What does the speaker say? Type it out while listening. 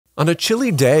On a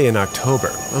chilly day in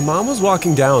October, a mom was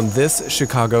walking down this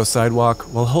Chicago sidewalk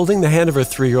while holding the hand of her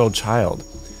 3-year-old child.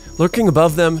 Lurking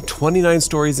above them, 29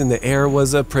 stories in the air,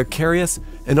 was a precarious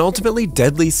and ultimately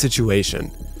deadly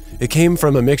situation. It came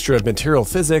from a mixture of material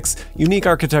physics, unique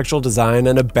architectural design,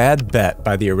 and a bad bet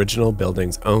by the original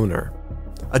building's owner.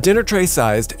 A dinner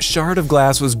tray-sized shard of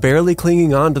glass was barely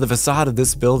clinging on to the facade of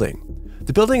this building.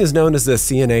 The building is known as the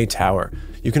CNA Tower.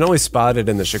 You can always spot it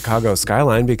in the Chicago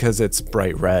skyline because it's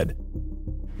bright red.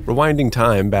 Rewinding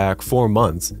time back 4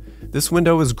 months, this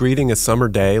window was greeting a summer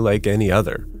day like any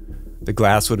other. The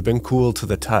glass would have been cool to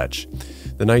the touch.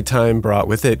 The nighttime brought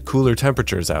with it cooler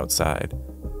temperatures outside.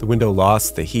 The window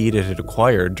lost the heat it had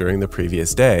acquired during the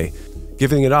previous day,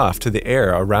 giving it off to the air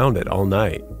around it all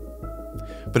night.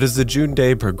 But as the June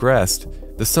day progressed,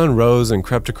 the sun rose and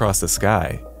crept across the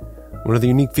sky. One of the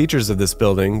unique features of this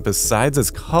building, besides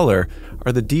its color,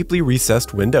 are the deeply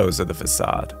recessed windows of the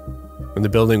facade. When the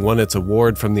building won its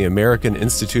award from the American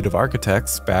Institute of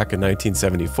Architects back in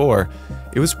 1974,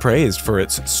 it was praised for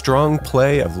its strong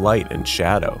play of light and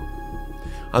shadow.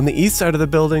 On the east side of the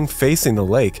building, facing the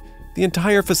lake, the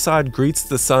entire facade greets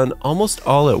the sun almost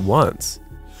all at once.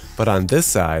 But on this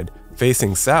side,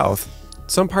 facing south,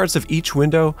 some parts of each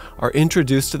window are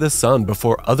introduced to the sun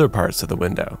before other parts of the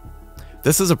window.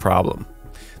 This is a problem.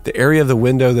 The area of the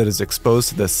window that is exposed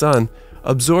to the sun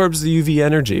absorbs the UV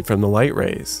energy from the light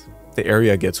rays. The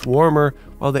area gets warmer,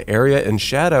 while the area in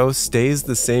shadow stays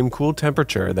the same cool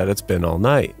temperature that it's been all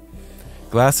night.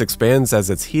 Glass expands as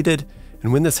it's heated,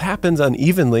 and when this happens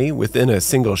unevenly within a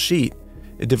single sheet,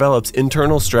 it develops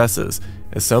internal stresses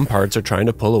as some parts are trying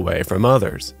to pull away from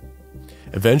others.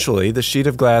 Eventually, the sheet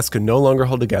of glass can no longer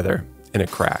hold together, and it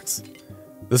cracks.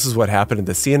 This is what happened at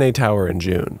the CNA Tower in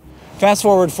June. Fast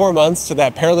forward 4 months to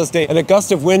that perilous day, and a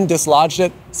gust of wind dislodged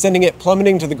it, sending it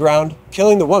plummeting to the ground,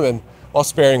 killing the woman while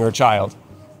sparing her child.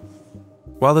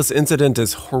 While this incident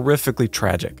is horrifically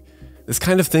tragic, this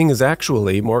kind of thing is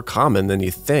actually more common than you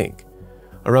think.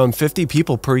 Around 50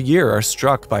 people per year are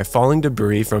struck by falling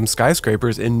debris from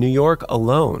skyscrapers in New York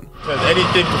alone.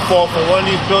 Anything can fall from one of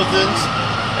these buildings,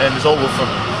 and it's over for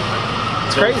me.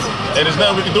 It's crazy. And there's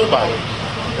nothing we can do about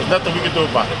it. There's nothing we can do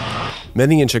about it.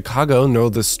 Many in Chicago know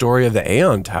the story of the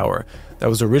Aon Tower that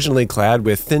was originally clad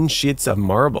with thin sheets of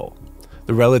marble.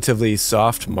 The relatively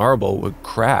soft marble would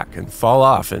crack and fall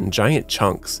off in giant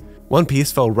chunks. One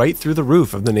piece fell right through the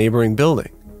roof of the neighboring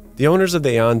building. The owners of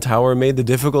the Aon Tower made the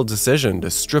difficult decision to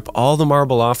strip all the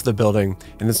marble off the building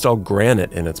and install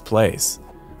granite in its place.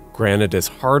 Granite is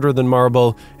harder than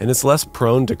marble and is less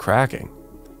prone to cracking.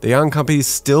 The Aon companies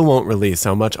still won't release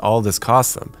how much all this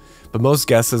cost them, but most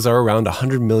guesses are around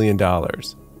 $100 million.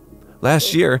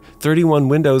 Last year, 31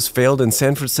 windows failed in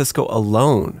San Francisco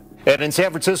alone. And in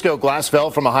San Francisco, glass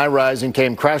fell from a high-rise and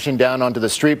came crashing down onto the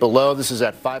street below. This is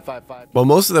at 555. While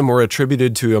most of them were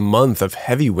attributed to a month of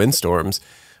heavy windstorms,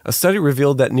 a study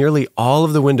revealed that nearly all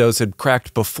of the windows had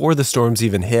cracked before the storms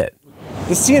even hit.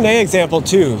 The CNA example,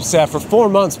 too, sat for 4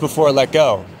 months before it let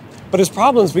go. But its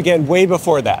problems began way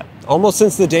before that, almost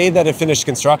since the day that it finished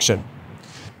construction.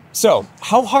 So,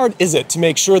 how hard is it to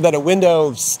make sure that a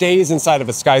window stays inside of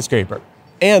a skyscraper?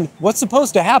 And what's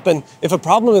supposed to happen if a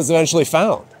problem is eventually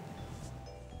found?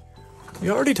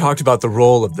 We already talked about the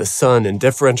role of the sun in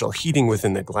differential heating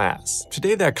within the glass.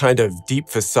 Today, that kind of deep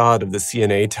facade of the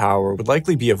CNA Tower would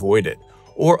likely be avoided,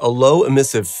 or a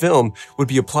low-emissive film would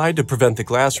be applied to prevent the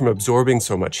glass from absorbing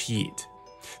so much heat.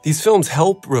 These films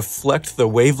help reflect the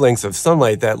wavelengths of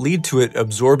sunlight that lead to it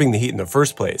absorbing the heat in the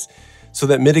first place, so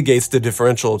that mitigates the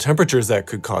differential temperatures that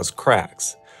could cause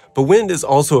cracks. But wind is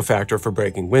also a factor for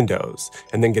breaking windows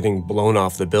and then getting blown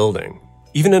off the building.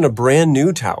 Even in a brand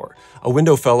new tower, a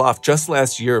window fell off just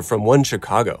last year from one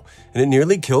Chicago, and it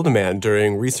nearly killed a man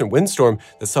during a recent windstorm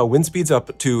that saw wind speeds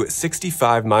up to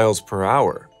 65 miles per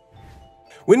hour.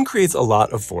 Wind creates a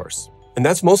lot of force, and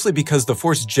that's mostly because the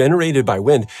force generated by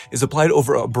wind is applied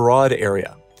over a broad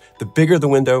area. The bigger the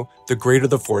window, the greater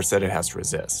the force that it has to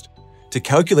resist. To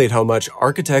calculate how much,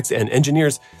 architects and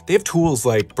engineers, they have tools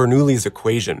like Bernoulli's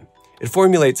equation. It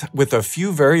formulates with a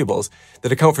few variables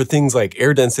that account for things like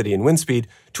air density and wind speed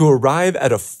to arrive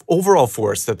at an overall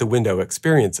force that the window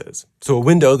experiences. So a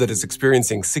window that is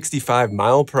experiencing 65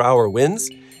 mile per hour winds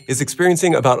is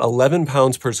experiencing about 11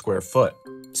 pounds per square foot.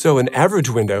 So an average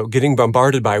window getting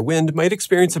bombarded by wind might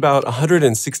experience about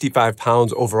 165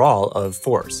 pounds overall of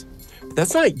force. But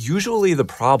that's not usually the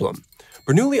problem.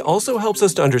 Bernoulli also helps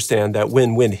us to understand that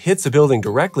when wind hits a building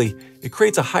directly, it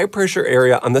creates a high-pressure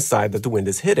area on the side that the wind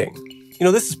is hitting.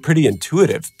 This is pretty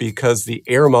intuitive because the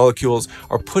air molecules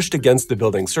are pushed against the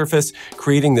building surface,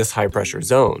 creating this high-pressure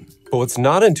zone. But what's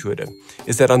not intuitive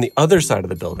is that on the other side of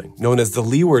the building, known as the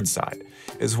leeward side,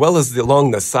 as well as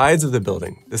along the sides of the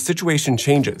building, the situation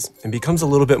changes and becomes a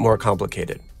little bit more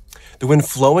complicated. The wind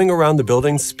flowing around the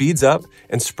building speeds up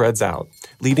and spreads out,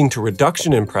 leading to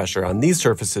reduction in pressure on these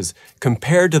surfaces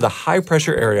compared to the high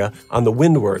pressure area on the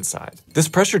windward side. This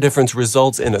pressure difference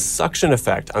results in a suction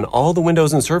effect on all the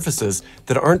windows and surfaces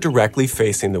that aren't directly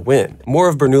facing the wind. More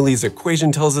of Bernoulli's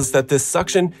equation tells us that this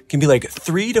suction can be like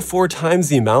 3 to 4 times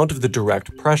the amount of the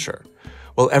direct pressure.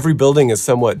 While every building is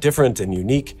somewhat different and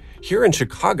unique, here in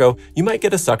Chicago, you might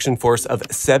get a suction force of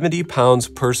 70 pounds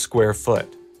per square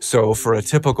foot. So for a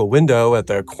typical window at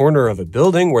the corner of a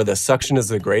building where the suction is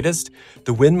the greatest,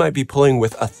 the wind might be pulling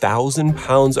with 1,000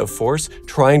 pounds of force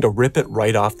trying to rip it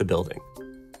right off the building.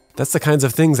 That's the kinds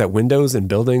of things that windows and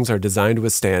buildings are designed to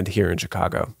withstand here in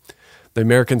Chicago. The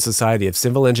American Society of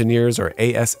Civil Engineers, or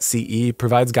ASCE,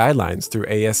 provides guidelines through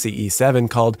ASCE 7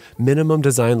 called Minimum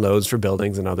Design Loads for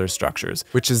Buildings and Other Structures,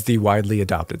 which is the widely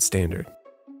adopted standard.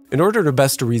 In order to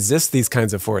best resist these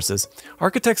kinds of forces,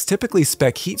 architects typically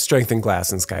spec heat-strengthened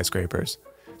glass in skyscrapers.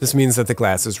 This means that the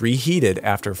glass is reheated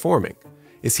after forming.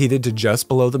 It's heated to just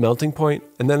below the melting point,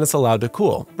 and then it's allowed to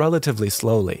cool relatively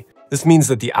slowly. This means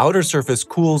that the outer surface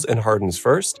cools and hardens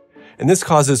first, and this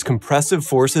causes compressive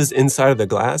forces inside of the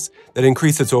glass that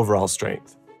increase its overall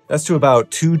strength. That's to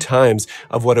about 2 times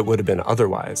of what it would have been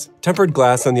otherwise. Tempered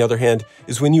glass, on the other hand,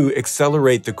 is when you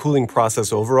accelerate the cooling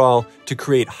process overall to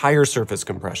create higher surface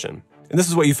compression. And this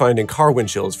is what you find in car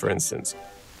windshields, for instance.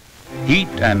 Heat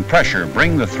and pressure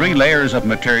bring the 3 layers of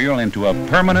material into a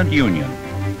permanent union.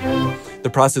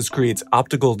 The process creates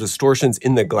optical distortions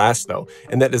in the glass, though,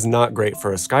 and that is not great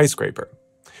for a skyscraper.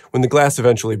 When the glass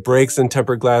eventually breaks in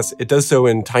tempered glass, it does so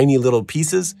in tiny little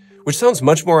pieces, which sounds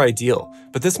much more ideal,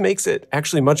 but this makes it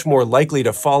actually much more likely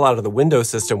to fall out of the window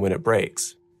system when it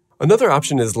breaks. Another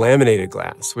option is laminated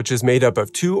glass, which is made up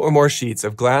of 2 or more sheets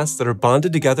of glass that are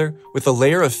bonded together with a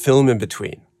layer of film in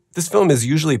between. This film is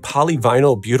usually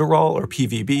polyvinyl butyrol, or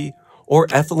PVB, or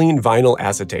ethylene vinyl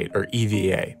acetate, or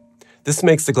EVA. This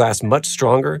makes the glass much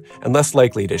stronger and less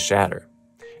likely to shatter.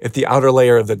 If the outer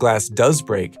layer of the glass does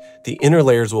break, the inner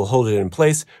layers will hold it in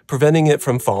place, preventing it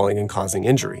from falling and causing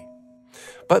injury.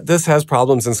 But this has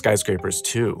problems in skyscrapers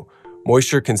too.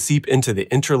 Moisture can seep into the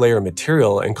interlayer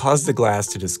material and cause the glass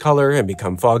to discolor and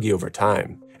become foggy over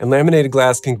time. And laminated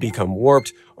glass can become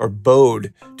warped or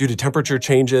bowed due to temperature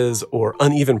changes or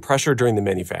uneven pressure during the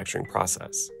manufacturing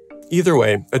process. Either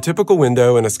way, a typical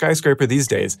window in a skyscraper these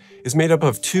days is made up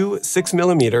of 2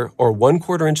 6mm or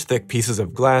 1/4 inch thick pieces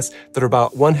of glass that are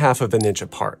about 1/2 of an inch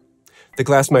apart. The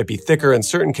glass might be thicker in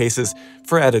certain cases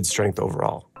for added strength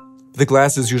overall. The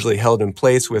glass is usually held in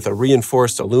place with a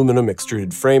reinforced aluminum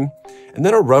extruded frame, and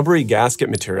then a rubbery gasket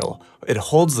material. It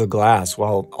holds the glass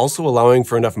while also allowing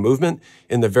for enough movement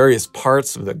in the various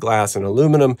parts of the glass and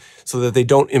aluminum so that they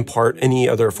don't impart any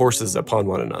other forces upon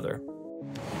one another.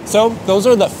 So those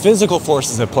are the physical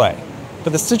forces at play.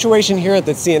 But the situation here at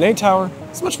the CNA Tower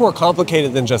is much more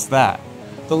complicated than just that.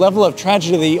 The level of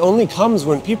tragedy only comes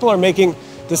when people are making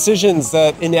decisions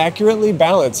that inaccurately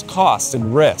balance cost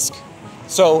and risk.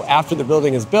 So after the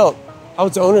building is built, how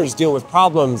its owners deal with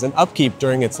problems and upkeep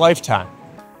during its lifetime.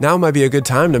 Now might be a good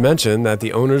time to mention that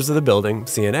the owners of the building,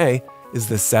 CNA, is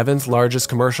the 7th largest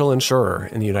commercial insurer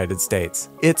in the United States.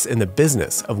 It's in the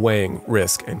business of weighing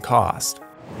risk and cost.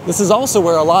 This is also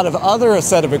where a lot of other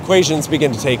set of equations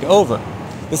begin to take over.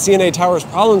 The CNA Tower's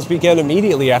problems began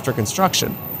immediately after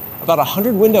construction. About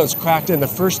 100 windows cracked in the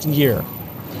first year.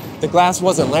 The glass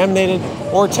wasn't laminated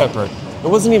or tempered. It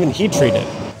wasn't even heat treated.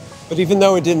 But even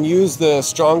though it didn't use the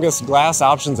strongest glass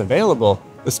options available,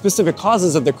 the specific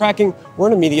causes of the cracking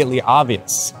weren't immediately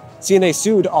obvious. CNA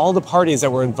sued all the parties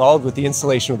that were involved with the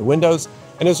installation of the windows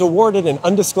and was awarded an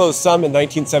undisclosed sum in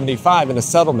 1975 in a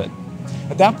settlement.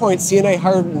 At that point, CNA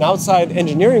hired an outside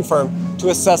engineering firm to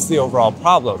assess the overall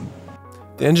problem.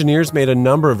 The engineers made a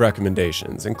number of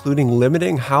recommendations, including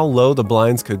limiting how low the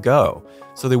blinds could go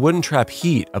so they wouldn't trap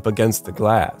heat up against the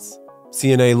glass.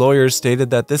 CNA lawyers stated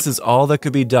that this is all that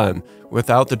could be done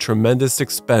without the tremendous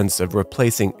expense of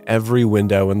replacing every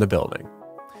window in the building.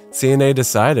 CNA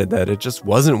decided that it just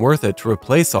wasn't worth it to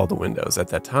replace all the windows at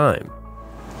that time.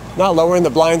 Not lowering the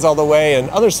blinds all the way and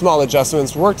other small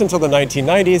adjustments worked until the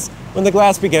 1990s when the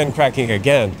glass began cracking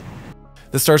again.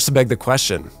 This starts to beg the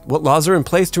question, what laws are in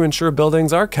place to ensure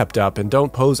buildings are kept up and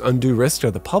don't pose undue risk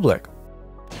to the public?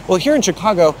 Well, here in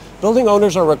Chicago, building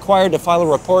owners are required to file a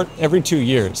report every 2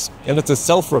 years, and it's a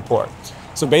self-report.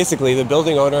 So basically, the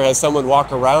building owner has someone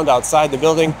walk around outside the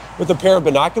building with a pair of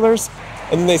binoculars,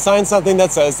 and then they sign something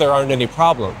that says there aren't any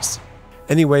problems.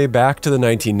 Anyway, back to the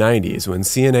 1990s when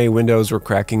CNA windows were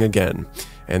cracking again,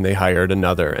 and they hired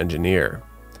another engineer.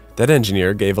 That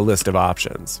engineer gave a list of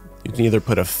options. You can either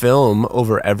put a film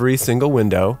over every single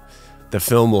window. The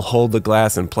film will hold the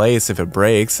glass in place if it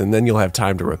breaks, and then you'll have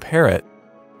time to repair it.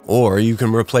 Or you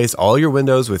can replace all your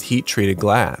windows with heat-treated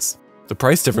glass. The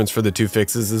price difference for the two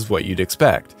fixes is what you'd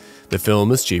expect. The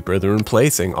film is cheaper than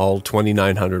replacing all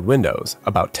 2,900 windows,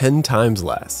 about 10 times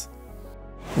less.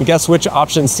 And guess which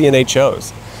option CNA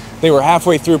chose? They were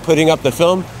halfway through putting up the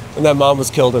film, and that mom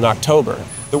was killed in October.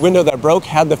 The window that broke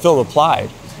had the film applied.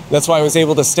 That's why it was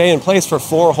able to stay in place for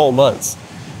 4 whole months.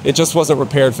 It just wasn't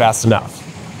repaired fast enough.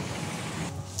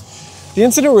 The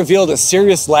incident revealed a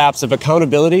serious lapse of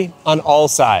accountability on all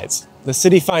sides. The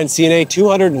city fined CNA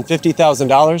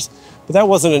 $250,000, but that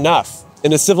wasn't enough.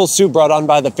 In a civil suit brought on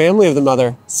by the family of the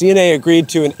mother, CNA agreed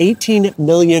to an $18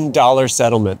 million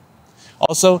settlement.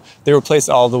 Also, they replaced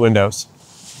all the windows.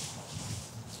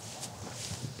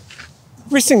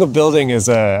 Every single building is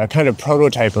a kind of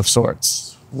prototype of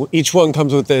sorts. Each one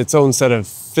comes with its own set of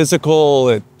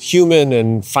physical, human,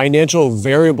 and financial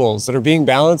variables that are being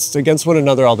balanced against one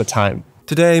another all the time.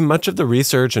 Today, much of the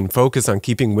research and focus on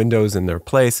keeping windows in their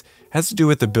place has to do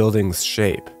with the building's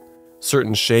shape.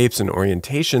 Certain shapes and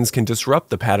orientations can disrupt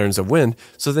the patterns of wind,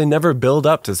 so they never build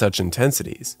up to such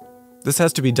intensities. This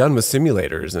has to be done with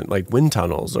simulators like wind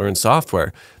tunnels or in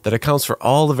software that accounts for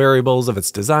all the variables of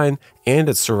its design and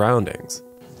its surroundings.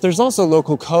 There's also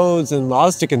local codes and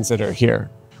laws to consider here.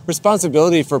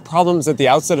 Responsibility for problems at the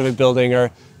outset of a building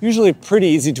are usually pretty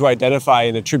easy to identify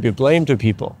and attribute blame to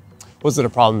people. Was it a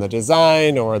problem in the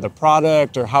design or the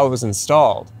product or how it was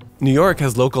installed? New York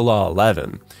has Local Law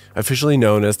 11, officially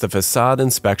known as the Facade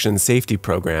Inspection Safety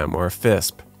Program, or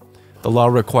FISP. The law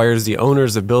requires the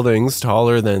owners of buildings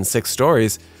taller than 6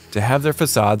 stories to have their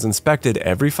facades inspected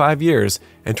every 5 years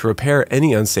and to repair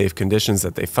any unsafe conditions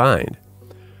that they find.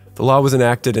 The law was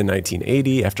enacted in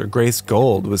 1980 after Grace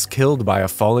Gold was killed by a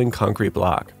falling concrete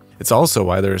block. It's also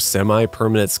why there's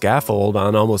semi-permanent scaffold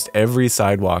on almost every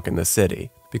sidewalk in the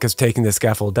city, because taking the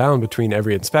scaffold down between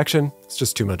every inspection is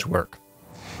just too much work.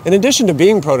 In addition to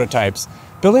being prototypes,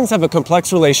 buildings have a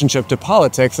complex relationship to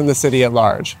politics and the city at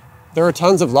large. There are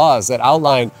tons of laws that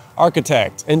outline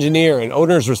architect, engineer, and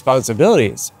owner's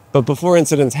responsibilities. But before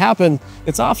incidents happen,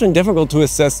 it's often difficult to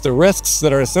assess the risks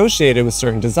that are associated with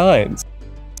certain designs.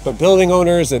 But building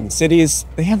owners and cities,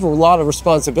 they have a lot of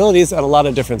responsibilities at a lot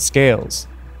of different scales.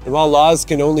 And while laws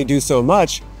can only do so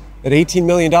much, that $18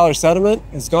 million settlement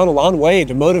has gone a long way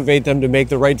to motivate them to make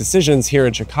the right decisions here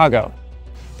in Chicago.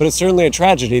 But it's certainly a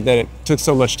tragedy that it took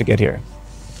so much to get here.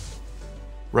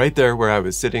 Right there where I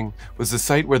was sitting was the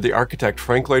site where the architect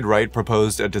Frank Lloyd Wright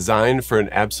proposed a design for an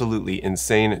absolutely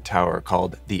insane tower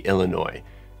called the Illinois.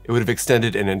 It would have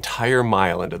extended an entire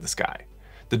mile into the sky.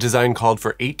 The design called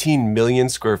for 18 million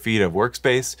square feet of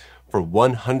workspace for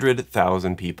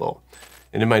 100,000 people.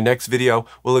 And in my next video,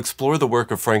 we'll explore the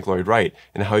work of Frank Lloyd Wright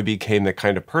and how he became the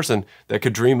kind of person that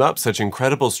could dream up such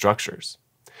incredible structures.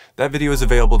 That video is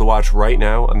available to watch right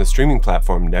now on the streaming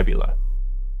platform Nebula.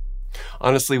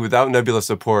 Honestly, without Nebula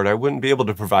support, I wouldn't be able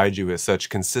to provide you with such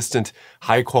consistent,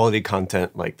 high-quality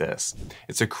content like this.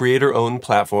 It's a creator-owned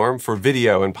platform for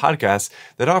video and podcasts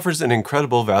that offers an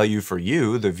incredible value for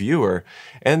you, the viewer,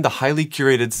 and the highly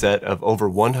curated set of over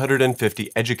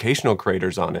 150 educational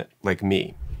creators on it, like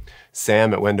me.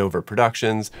 Sam at Wendover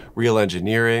Productions, Real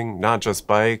Engineering, Not Just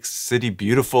Bikes, City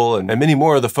Beautiful, and many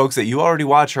more of the folks that you already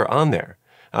watch are on there.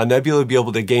 Nebula will be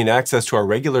able to gain access to our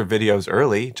regular videos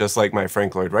early, just like my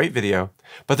Frank Lloyd Wright video,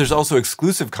 but there's also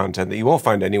exclusive content that you won't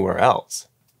find anywhere else.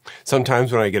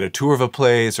 Sometimes when I get a tour of a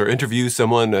place or interview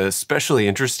someone especially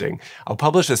interesting, I'll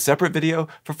publish a separate video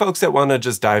for folks that want to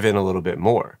just dive in a little bit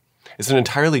more. It's an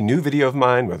entirely new video of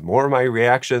mine with more of my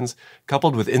reactions,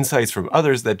 coupled with insights from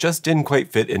others that just didn't quite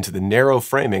fit into the narrow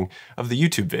framing of the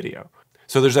YouTube video.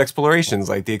 So there's explorations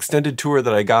like the extended tour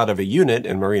that I got of a unit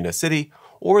in Marina City,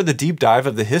 or the deep dive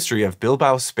of the history of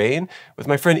Bilbao, Spain with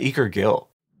my friend Iker Gil.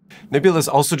 Nebula's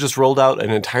also just rolled out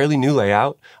an entirely new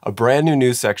layout, a brand new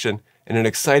news section, and an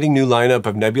exciting new lineup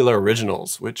of Nebula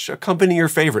originals, which accompany your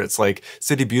favorites like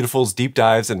City Beautiful's deep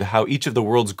dives into how each of the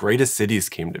world's greatest cities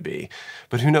came to be.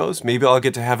 But who knows, maybe I'll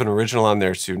get to have an original on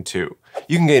there soon too.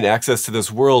 You can gain access to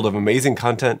this world of amazing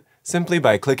content simply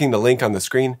by clicking the link on the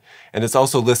screen, and it's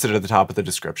also listed at the top of the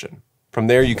description. From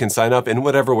there, you can sign up in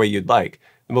whatever way you'd like.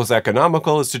 The most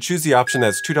economical is to choose the option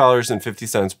that's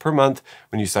 $2.50 per month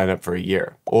when you sign up for a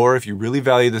year. Or if you really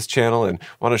value this channel and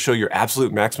want to show your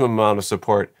absolute maximum amount of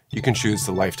support, you can choose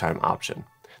the lifetime option.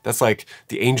 That's like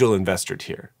the angel investor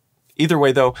tier. Either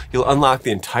way though, you'll unlock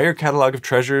the entire catalog of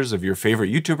treasures of your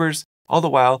favorite YouTubers. All the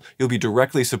while, you'll be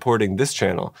directly supporting this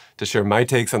channel to share my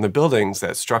takes on the buildings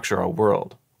that structure our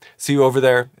world. See you over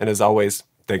there, and as always,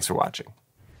 thanks for watching.